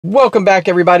Welcome back,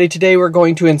 everybody. Today we're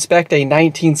going to inspect a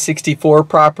 1964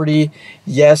 property.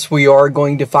 Yes, we are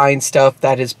going to find stuff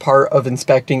that is part of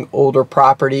inspecting older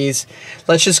properties.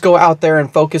 Let's just go out there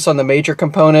and focus on the major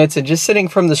components. And just sitting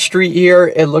from the street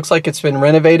here, it looks like it's been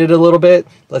renovated a little bit.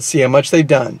 Let's see how much they've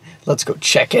done. Let's go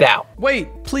check it out.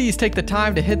 Wait, please take the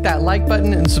time to hit that like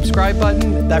button and subscribe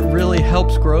button. That really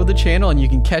helps grow the channel and you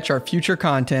can catch our future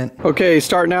content. Okay,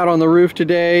 starting out on the roof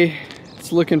today.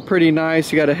 It's looking pretty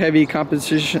nice. You got a heavy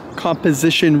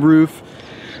composition roof.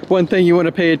 One thing you want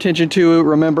to pay attention to,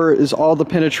 remember, is all the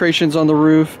penetrations on the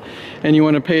roof, and you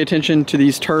want to pay attention to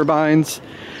these turbines.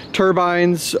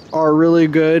 Turbines are a really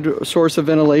good source of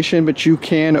ventilation, but you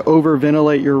can over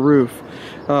ventilate your roof.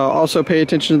 Also pay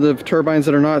attention to the turbines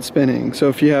that are not spinning. So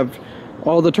if you have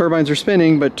all the turbines are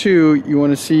spinning, but two, you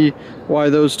want to see why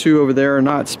those two over there are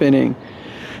not spinning.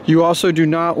 You also do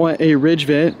not want a ridge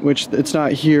vent, which it's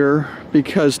not here,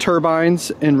 because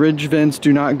turbines and ridge vents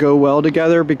do not go well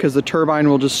together, because the turbine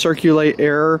will just circulate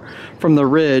air from the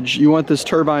ridge. You want this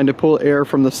turbine to pull air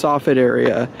from the soffit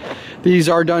area. These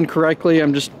are done correctly.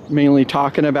 I'm just mainly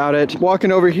talking about it.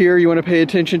 Walking over here, you want to pay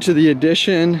attention to the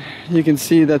addition. You can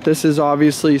see that this is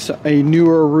obviously a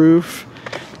newer roof,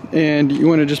 and you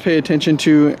want to just pay attention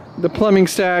to the plumbing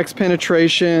stacks,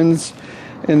 penetrations.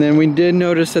 And then we did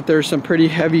notice that there's some pretty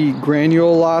heavy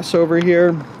granule loss over here.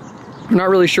 I'm not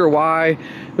really sure why.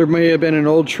 There may have been an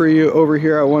old tree over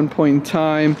here at one point in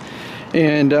time.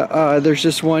 And there's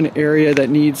just one area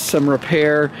that needs some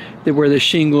repair where the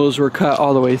shingles were cut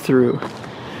all the way through.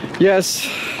 Yes,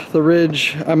 the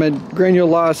ridge, granule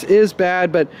loss is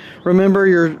bad, but remember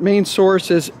your main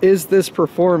source is this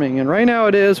performing? And right now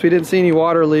it is. We didn't see any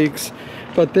water leaks,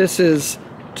 but this is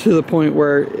to the point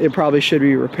where it probably should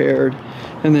be repaired.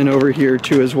 And then over here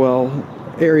too as well,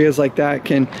 areas like that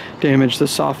can damage the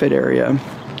soffit area.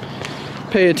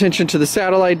 Pay attention to the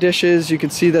satellite dishes. You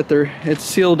can see that it's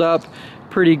sealed up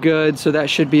pretty good, so that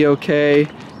should be okay.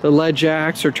 The lead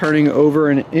jacks are turning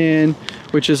over and in,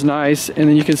 which is nice. And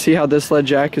then you can see how this lead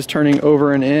jack is turning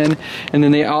over and in. And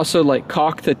then they also like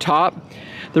caulk the top.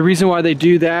 The reason why they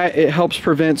do that, it helps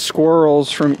prevent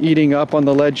squirrels from eating up on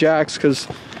the lead jacks, because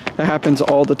that happens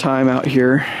all the time out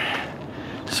here.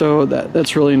 So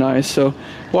that's really nice. So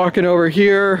walking over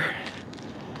here,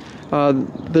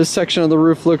 this section of the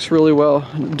roof looks really well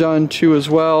done too as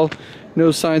well.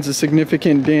 No signs of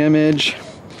significant damage.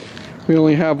 We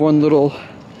only have one little,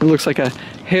 it looks like a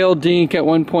hail dink at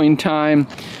one point in time.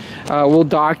 We'll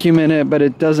document it, but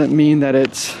it doesn't mean that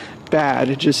it's bad.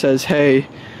 It just says, hey,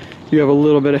 you have a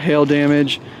little bit of hail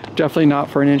damage. Definitely not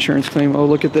for an insurance claim. Oh,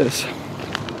 look at this.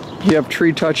 You have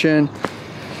tree touching.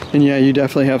 And yeah, you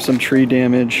definitely have some tree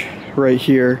damage right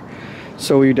here.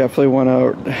 So we definitely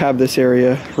want to have this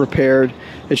area repaired.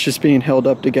 It's just being held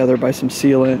up together by some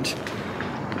sealant.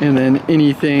 And then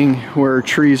anything where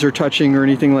trees are touching or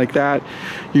anything like that,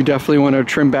 you definitely want to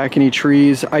trim back any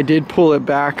trees. I did pull it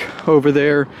back over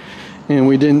there, and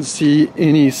we didn't see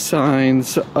any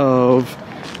signs of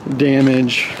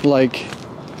damage like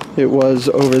it was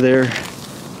over there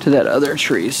to that other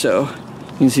tree. So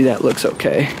you can see that looks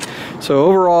okay. So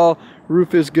overall,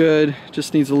 roof is good,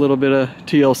 just needs a little bit of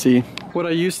TLC. What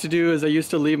I used to do is I used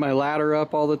to leave my ladder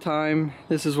up all the time.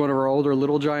 This is one of our older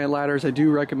Little Giant ladders. I do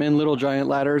recommend Little Giant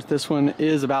ladders. This one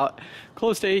is about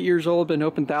close to 8 years old, been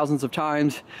opened thousands of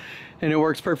times, and it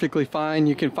works perfectly fine.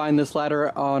 You can find this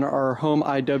ladder on our Home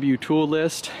IW tool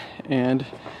list, and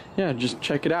yeah, just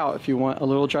check it out if you want a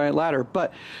Little Giant ladder.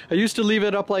 But I used to leave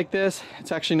it up like this.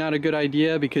 It's actually not a good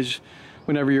idea, because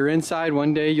whenever you're inside,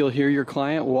 one day you'll hear your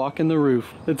client walking the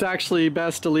roof. It's actually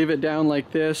best to leave it down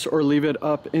like this, or leave it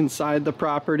up inside the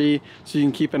property so you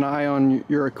can keep an eye on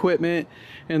your equipment.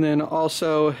 And then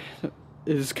also,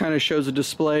 it kind of shows a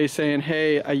display saying,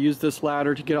 hey, I use this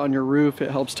ladder to get on your roof. It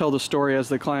helps tell the story as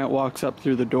the client walks up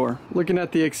through the door. Looking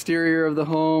at the exterior of the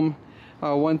home,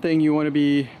 one thing you want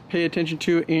to pay attention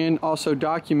to and also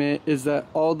document is that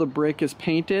all the brick is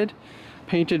painted.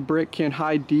 Painted brick can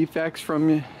hide defects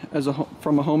from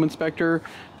a home inspector.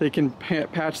 They can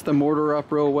patch the mortar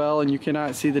up real well, and you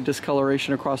cannot see the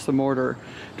discoloration across the mortar.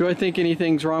 Do I think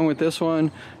anything's wrong with this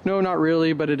one? No, not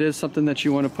really, but it is something that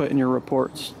you want to put in your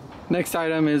reports. Next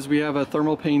item is we have a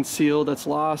thermal pane seal that's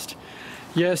lost.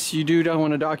 Yes, you do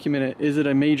want to document it. Is it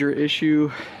a major issue?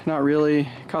 Not really.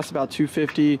 It costs about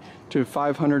 $250 to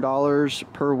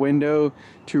 $500 per window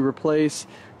to replace.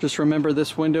 Just remember,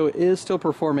 this window is still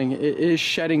performing. It is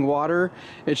shedding water.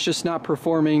 It's just not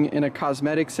performing in a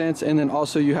cosmetic sense. And then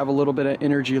also you have a little bit of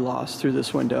energy loss through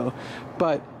this window,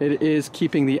 but it is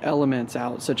keeping the elements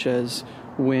out, such as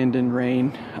wind and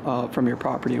rain from your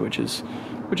property, which is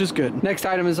good. Next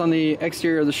item is on the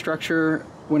exterior of the structure.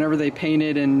 whenever they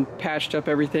painted and patched up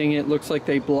everything, it looks like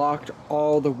they blocked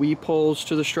all the weep holes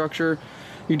to the structure.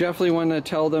 You definitely want to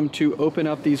tell them to open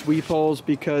up these weep holes,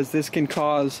 because this can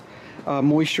cause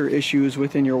moisture issues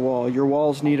within your wall. Your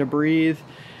walls need to breathe,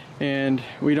 and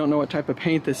we don't know what type of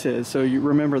paint this is. So you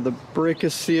remember, the brick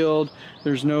is sealed.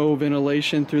 There's no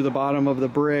ventilation through the bottom of the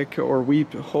brick or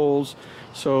weep holes.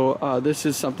 So this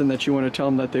is something that you want to tell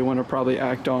them that they want to probably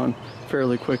act on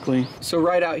fairly quickly. So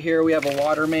right out here we have a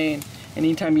water main.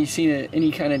 Anytime you've seen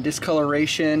any kind of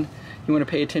discoloration, you want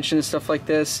to pay attention to stuff like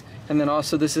this. And then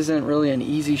also, this isn't really an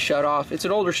easy shut off. It's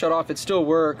an older shut off. It still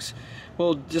works.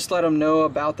 We'll just let them know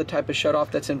about the type of shut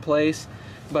off that's in place,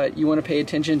 but you want to pay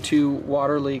attention to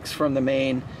water leaks from the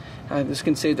main. This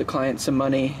can save the client some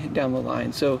money down the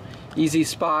line. So easy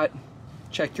spot,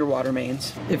 check your water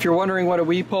mains. If you're wondering what a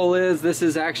weep hole is, this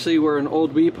is actually where an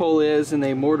old weep hole is, and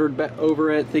they mortared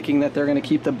over it thinking that they're going to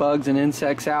keep the bugs and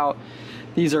insects out.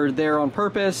 These are there on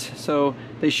purpose, so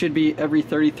they should be every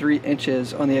 33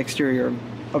 inches on the exterior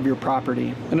of your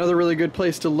property. Another really good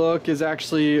place to look is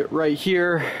actually right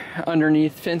here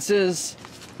underneath fences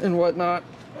and whatnot.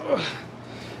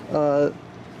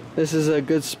 This is a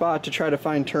good spot to try to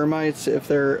find termites if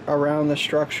they're around the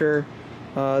structure.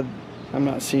 I'm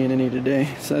not seeing any today,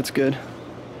 so that's good.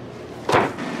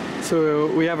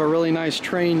 So we have a really nice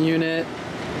train unit.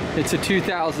 It's a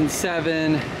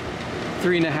 2007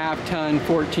 3.5 ton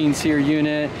 14 SEER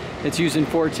unit. It's using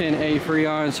 410A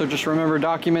Freon, so just remember,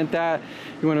 document that.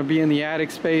 You want to be in the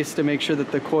attic space to make sure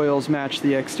that the coils match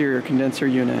the exterior condenser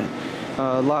unit.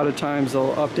 A lot of times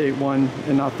they'll update one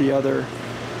and not the other.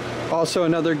 Also,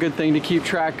 another good thing to keep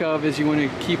track of is you want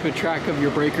to keep a track of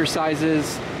your breaker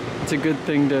sizes. It's a good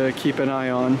thing to keep an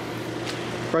eye on.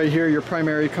 Right here, your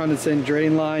primary condensate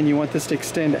drain line, you want this to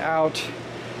extend out.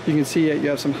 You can see you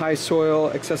have some high soil,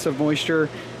 excessive moisture,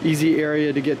 easy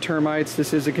area to get termites.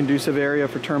 This is a conducive area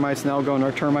for termites, and that'll go in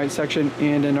our termite section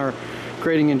and in our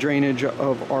grading and drainage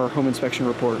of our home inspection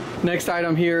report. Next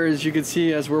item here is, you can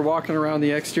see as we're walking around the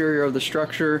exterior of the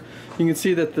structure, you can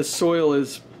see that the soil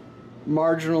is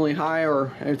marginally high,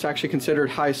 or it's actually considered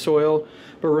high soil.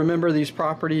 But remember, these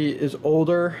property is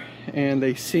older and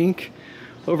they sink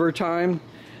over time.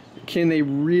 Can they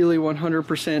really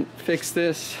 100% fix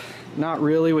this? Not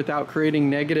really, without creating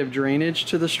negative drainage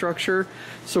to the structure.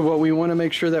 So what we want to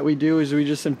make sure that we do is we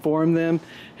just inform them,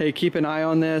 hey, keep an eye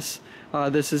on this.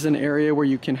 This is an area where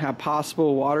you can have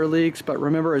possible water leaks, but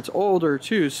remember, it's older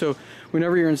too. So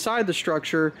whenever you're inside the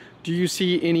structure, do you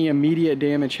see any immediate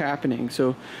damage happening?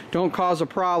 So don't cause a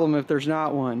problem if there's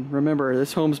not one. Remember,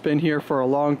 this home's been here for a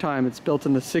long time. It's built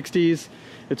in the 60s.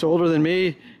 It's older than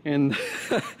me, and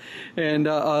and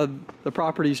the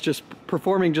property's just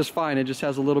performing just fine. It just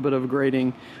has a little bit of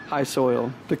grading, high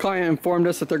soil. The client informed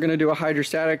us that they're going to do a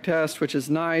hydrostatic test, which is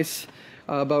nice.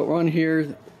 But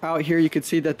out here you can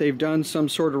see that they've done some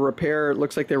sort of repair. It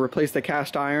looks like they replaced the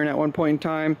cast iron at one point in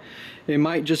time. It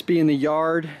might just be in the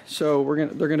yard, so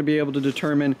they're going to be able to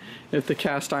determine if the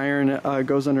cast iron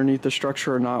goes underneath the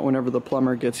structure or not whenever the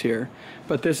plumber gets here.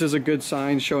 But this is a good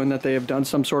sign showing that they have done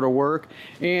some sort of work,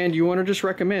 and you want to just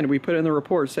recommend, we put in the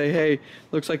report, say, hey,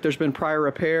 looks like there's been prior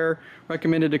repair,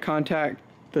 recommended to contact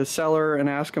the seller and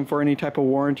ask them for any type of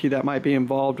warranty that might be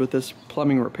involved with this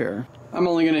plumbing repair. I'm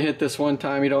only going to hit this one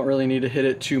time. You don't really need to hit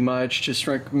it too much. Just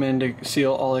recommend to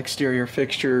seal all exterior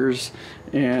fixtures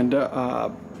and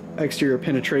exterior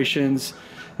penetrations.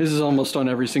 This is almost on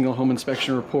every single home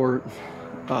inspection report.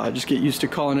 Just get used to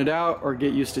calling it out or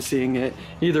get used to seeing it.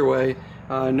 Either way,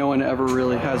 no one ever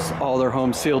really has all their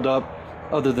homes sealed up,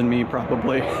 other than me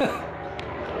probably.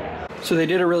 So they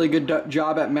did a really good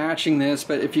job at matching this,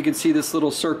 but if you can see this little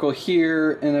circle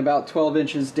here and about 12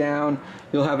 inches down,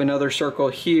 you'll have another circle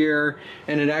here,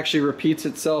 and it actually repeats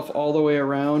itself all the way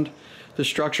around the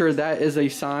structure. That is a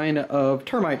sign of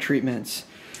termite treatments.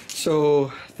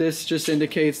 So this just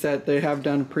indicates that they have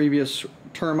done previous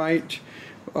termite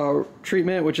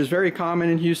treatment, which is very common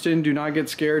in Houston. Do not get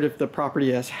scared if the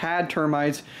property has had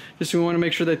termites. Just we want to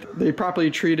make sure that they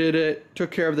properly treated it,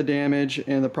 took care of the damage,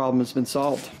 and the problem has been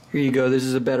solved. Here you go. This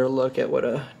is a better look at what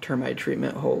a termite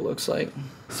treatment hole looks like.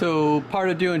 So part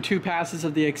of doing 2 passes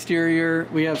of the exterior,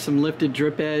 we have some lifted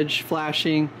drip edge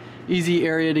flashing. Easy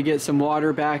area to get some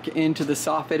water back into the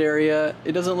soffit area.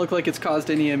 It doesn't look like it's caused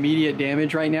any immediate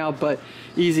damage right now, but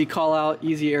easy call out,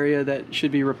 easy area that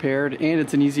should be repaired, and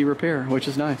it's an easy repair, which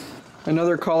is nice.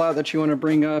 Another call out that you want to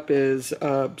bring up is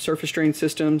surface drain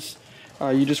systems.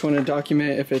 You just want to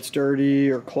document if it's dirty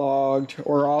or clogged,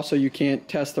 or also you can't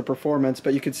test the performance,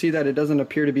 but you can see that it doesn't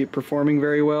appear to be performing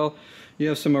very well. You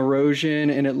have some erosion,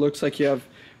 and it looks like you have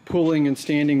pulling and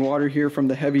standing water here from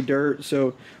the heavy dirt,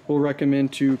 so we'll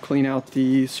recommend to clean out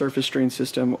the surface drain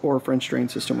system or French drain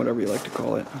system, whatever you like to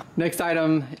call it. Next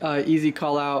item, easy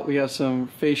call out. We have some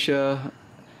fascia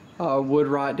wood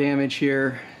rot damage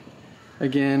here.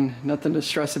 Again, nothing to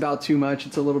stress about too much.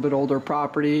 It's a little bit older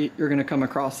property. You're gonna come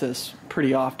across this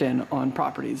pretty often on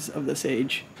properties of this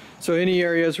age. So any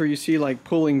areas where you see like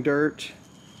pulling dirt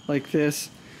like this,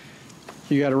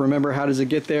 you got to remember, how does it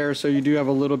get there? So you do have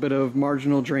a little bit of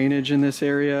marginal drainage in this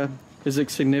area. Is it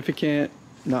significant?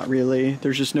 Not really.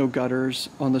 There's just no gutters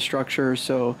on the structure,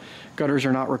 so gutters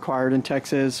are not required in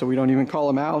Texas, so we don't even call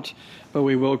them out, but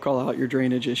we will call out your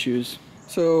drainage issues.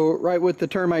 So right with the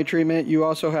termite treatment, you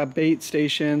also have bait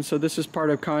stations. So this is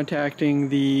part of contacting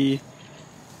the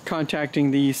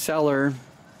seller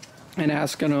and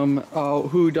asking them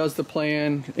who does the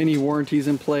plan, any warranties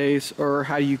in place, or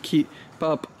how do you keep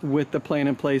up with the plan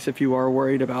in place if you are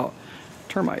worried about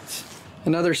termites.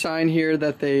 Another sign here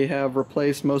that they have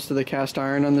replaced most of the cast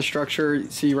iron on the structure. You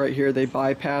see right here they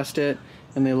bypassed it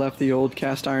and they left the old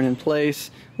cast iron in place,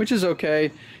 which is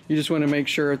okay. You just want to make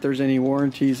sure if there's any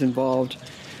warranties involved.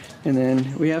 And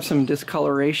then we have some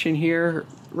discoloration here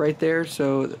right there,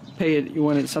 so you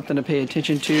wanted something to pay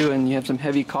attention to, and you have some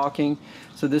heavy caulking,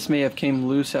 so this may have came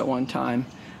loose at one time.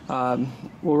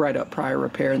 We'll write up prior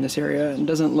repair in this area. It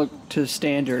doesn't look to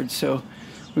standard, so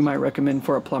we might recommend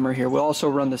for a plumber here. We'll also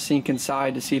run the sink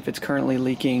inside to see if it's currently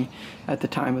leaking at the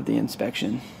time of the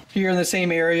inspection. Here in the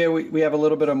same area, we have a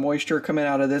little bit of moisture coming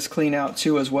out of this clean out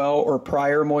too as well, or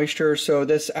prior moisture. So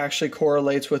this actually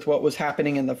correlates with what was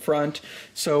happening in the front.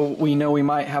 So we know we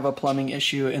might have a plumbing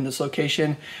issue in this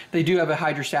location. They do have a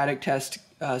hydrostatic test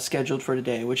scheduled for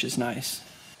today, which is nice.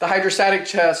 The hydrostatic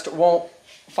test won't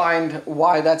find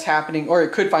why that's happening, or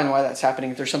it could find why that's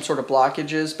happening if there's some sort of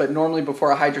blockages, but normally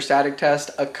before a hydrostatic test,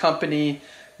 a company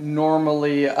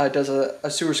normally does a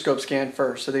sewer scope scan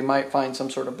first, so they might find some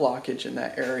sort of blockage in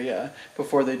that area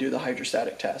before they do the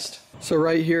hydrostatic test. So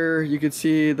right here you can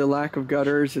see the lack of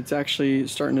gutters. It's actually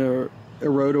starting to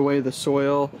erode away the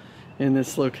soil in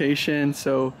this location.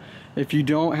 So if you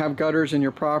don't have gutters in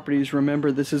your properties,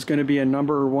 remember this is going to be a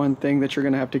 #1 thing that you're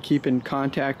going to have to keep in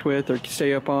contact with or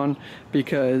stay up on,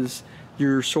 because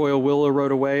your soil will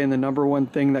erode away, and the #1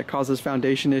 thing that causes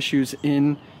foundation issues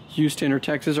in Houston or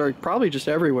Texas, or probably just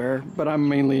everywhere, but I'm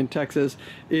mainly in Texas,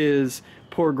 is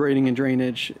poor grading and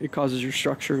drainage. It causes your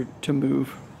structure to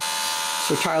move.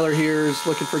 So Tyler here is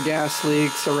looking for gas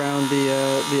leaks around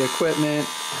the equipment,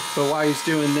 but while he's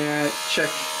doing that, check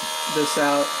this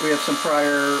out. We have some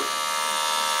prior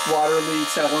water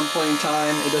leaks at one point in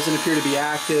time. It doesn't appear to be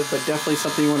active, but definitely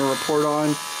something you want to report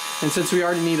on. And since we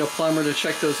already need a plumber to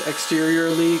check those exterior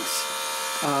leaks,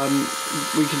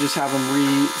 we can just have them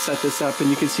reset this up, and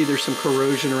you can see there's some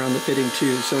corrosion around the fitting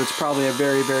too, so it's probably a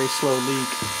very, very slow leak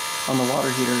on the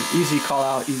water heater. Easy call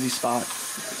out, easy spot.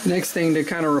 Next thing to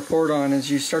kind of report on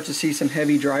is you start to see some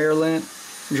heavy dryer lint.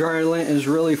 Dryer lint is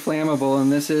really flammable,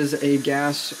 and this is a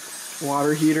gas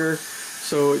water heater,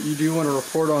 so you do want to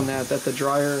report on that the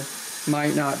dryer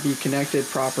might not be connected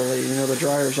properly. You know, the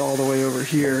dryer's all the way over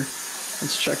here.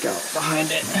 Let's check out behind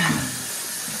it.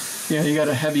 Yeah, you got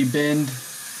a heavy bend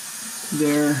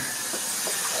there.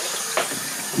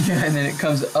 Yeah, and then it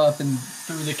comes up and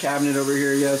through the cabinet over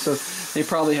here. Yeah, so they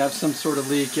probably have some sort of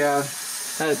leak. Yeah,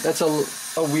 that's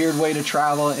a weird way to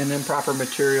travel, and improper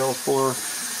material for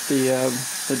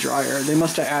the dryer. They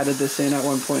must have added this in at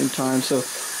one point in time, so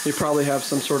they probably have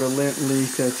some sort of lint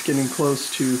leak that's getting close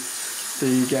to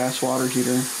the gas water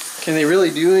heater. Can they really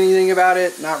do anything about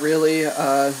it? Not really.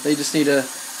 They just need to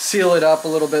seal it up a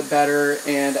little bit better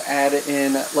and add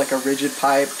in like a rigid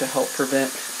pipe to help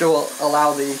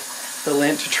allow the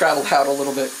lint to travel out a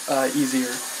little bit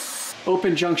easier.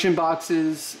 Open junction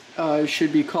boxes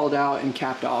should be called out and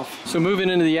capped off. So moving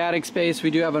into the attic space, we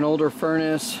do have an older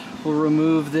furnace. We'll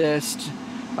remove this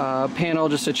panel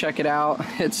just to check it out.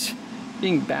 It's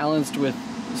being balanced with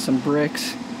some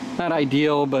bricks. Not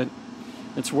ideal, but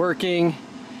it's working.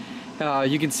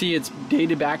 You can see it's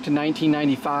dated back to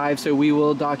 1995, so we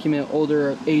will document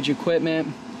older age equipment.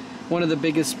 One of the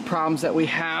biggest problems that we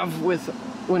have with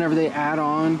whenever they add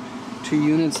on to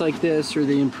units like this, or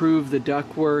they improve the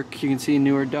ductwork, you can see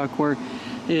newer ductwork,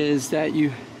 is that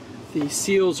the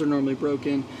seals are normally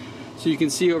broken. So you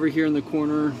can see over here in the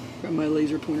corner, got my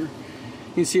laser pointer,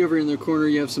 you can see over in the corner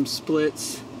you have some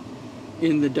splits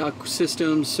in the duct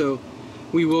system, so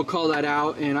we will call that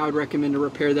out, and I would recommend to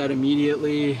repair that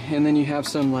immediately. And then you have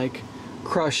some like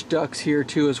crushed ducts here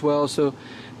too as well, so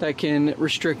that can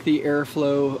restrict the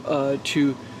airflow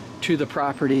to the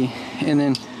property. And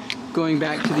then going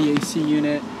back to the AC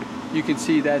unit, you can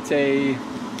see that's a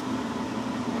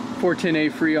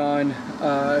 410A Freon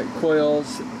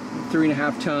coils,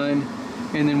 3.5 ton,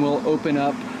 and then we'll open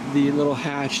up the little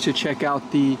hatch to check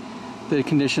out the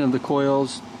condition of the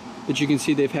coils. But you can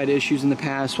see they've had issues in the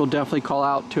past. We'll definitely call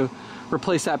out to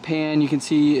replace that pan. You can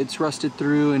see it's rusted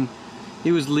through and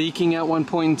it was leaking at one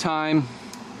point in time.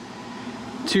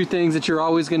 Two things that you're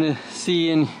always gonna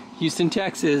see in Houston,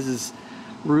 Texas is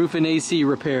roof and AC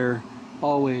repair.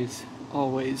 Always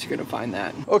you're gonna find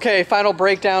that. Okay, final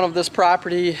breakdown of this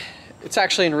property. It's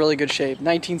actually in really good shape.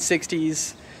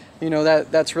 1960s, you know,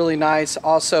 that's really nice.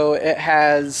 Also, it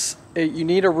has, you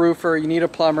need a roofer, you need a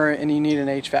plumber, and you need an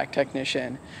HVAC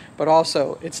technician. But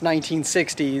also, it's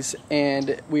 1960s,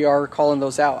 and we are calling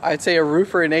those out. I'd say a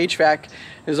roofer and HVAC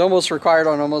is almost required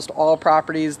on almost all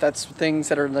properties. That's things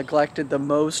that are neglected the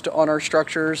most on our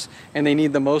structures, and they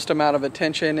need the most amount of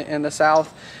attention in the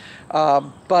South.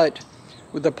 But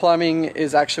the plumbing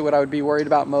is actually what I would be worried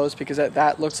about most, because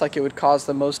that looks like it would cause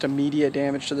the most immediate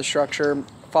damage to the structure.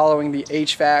 Following the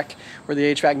HVAC, where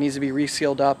the HVAC needs to be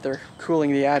resealed up, they're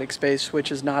cooling the attic space,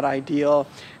 which is not ideal.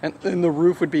 And then the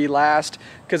roof would be last,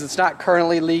 because it's not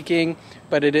currently leaking,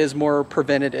 but it is more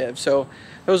preventative. So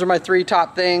those are my 3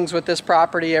 top things with this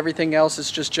property. Everything else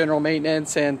is just general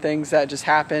maintenance and things that just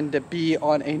happen to be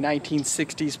on a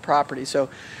 1960s property. So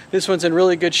this one's in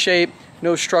really good shape,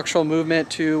 no structural movement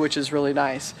too, which is really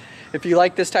nice. If you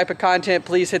like this type of content,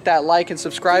 please hit that like and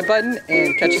subscribe button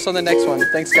and catch us on the next one.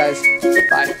 Thanks, guys.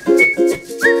 Bye.